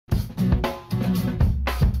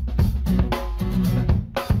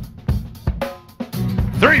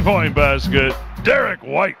Three-point basket, Derrick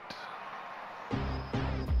White.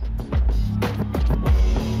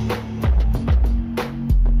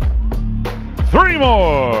 Three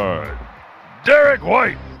more, Derrick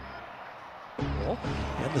White.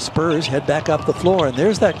 And the Spurs head back up the floor, and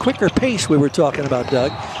there's that quicker pace we were talking about,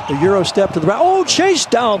 Doug. The Euro step to the right. Oh, chase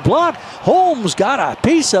down block. Holmes got a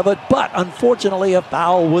piece of it, but unfortunately a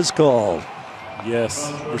foul was called.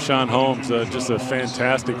 Yes, Rashawn Holmes, just a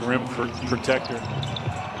fantastic rim protector.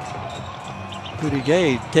 Rudy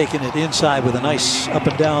Gay taking it inside with a nice up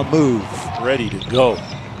and down move. Ready to go.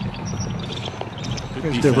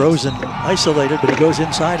 Here's DeRozan isolated, but he goes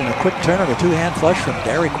inside in a quick turn on a two-hand flush from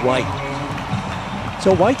Derrick White.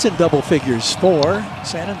 So White's in double figures for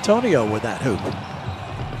San Antonio with that hoop.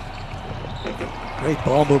 Great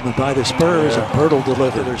ball movement by the Spurs, and Pirtle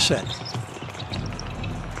delivered their set.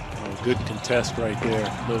 Oh, good contest right there.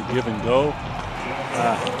 A little give and go.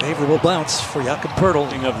 Favorable bounce for Jakob Pirtle.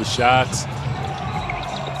 King of the shots.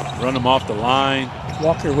 Run them off the line.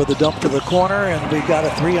 Walker with a dump to the corner, and we've got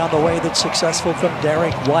a three on the way that's successful from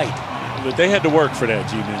Derrick White. But they had to work for that,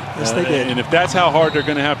 G-Man. Yes, they did. And if that's how hard they're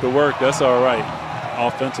going to have to work, that's all right.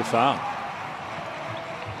 Offensive foul.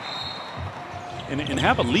 And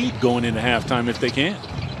have a lead going into halftime if they can.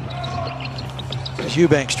 As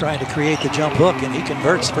Eubanks trying to create the jump hook, and he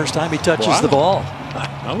converts the first time he touches the ball.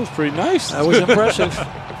 That was pretty nice. That was impressive.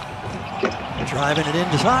 Driving it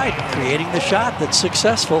inside, creating the shot that's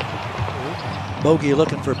successful. Bogey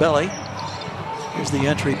looking for Belly. Here's the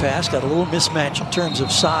entry pass. Got a little mismatch in terms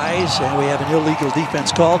of size, and we have an illegal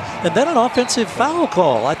defense called, and then an offensive foul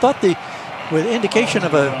call. I thought with indication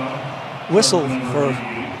of a whistle for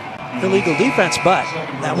illegal defense, but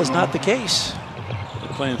that was not the case.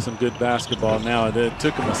 They're playing some good basketball now. It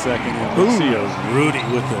took him a second. And we see a Rudy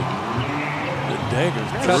with the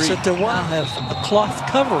dagger. Cuts it to one. Have a cloth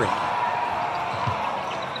covering.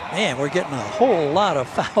 Man, we're getting a whole lot of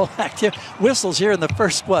foul active whistles here in the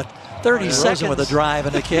first, 30 seconds with a drive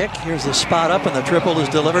and a kick. Here's the spot up, and the triple is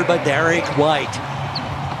delivered by Derrick White.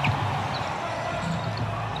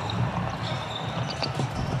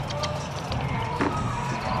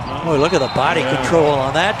 Oh, look at the body control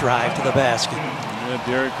on that drive to the basket. Yeah,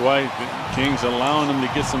 Derrick White, Kings allowing him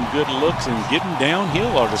to get some good looks and getting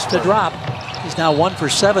downhill all this to drop. He's now 1 for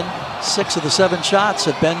 7. 6 of the 7 shots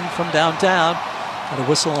have been from downtown. And a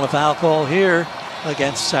whistle and a foul call here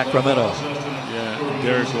against Sacramento. Yeah,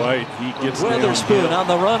 Derrick White, he gets Witherspoon on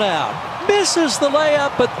the run out. Misses the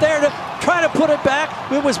layup, but there to try to put it back.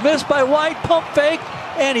 It was missed by White. Pump fake,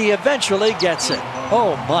 and he eventually gets it.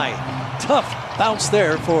 Oh my, tough bounce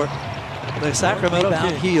there for the Sacramento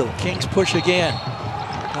bound heel. Kings push again.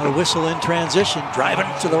 Got a whistle in transition. Driving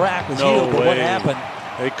to the rack was Heel, but what happened?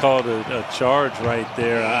 They called a charge right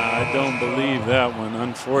there. I don't believe that one,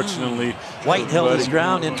 unfortunately. White held his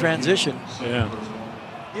ground in transition. Yeah.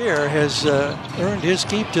 Here has earned his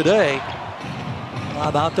keep today. How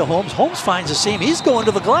about to Holmes? Holmes finds a seam. He's going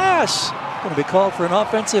to the glass. Going to be called for an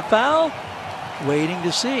offensive foul. Waiting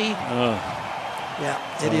to see. Yeah,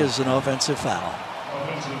 it is an offensive foul.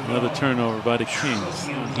 Another turnover by the Kings.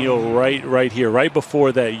 Heel right here, right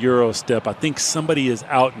before that Euro step. I think somebody is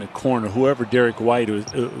out in the corner, whoever Derrick White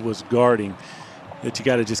was guarding, that you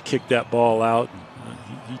got to just kick that ball out.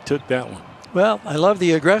 He took that one. Well, I love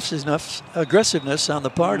the aggressiveness on the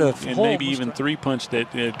part of and Holmes. Maybe even three-punch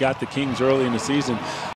that got the Kings early in the season.